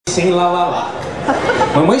sem lá lá lá.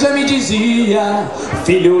 Mamãe já me dizia,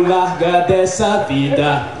 filho, larga dessa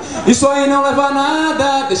vida, isso aí não leva a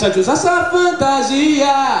nada, deixa de usar essa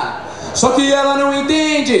fantasia. Só que ela não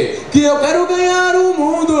entende que eu quero ganhar o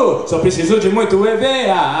mundo, só preciso de muito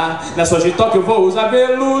EVA, na sua de toque eu vou usar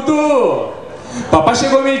veludo. Papai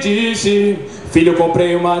chegou e me disse, filho,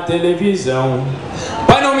 comprei uma televisão.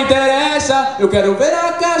 Pai, não me interessa, eu quero ver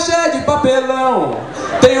a caixa de papelão.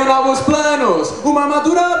 Tenho novos planos, uma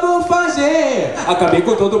armadura vou fazer. Acabei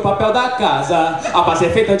com todo o papel da casa, a base é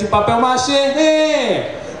feita de papel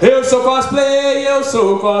machê. Eu sou cosplay, eu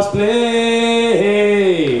sou cosplay.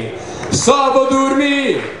 Só vou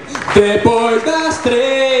dormir depois das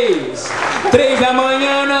 3 da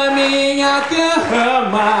manhã na minha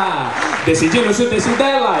cama, decidindo se o tecido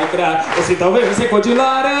é lycra ou se talvez você cor de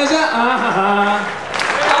laranja.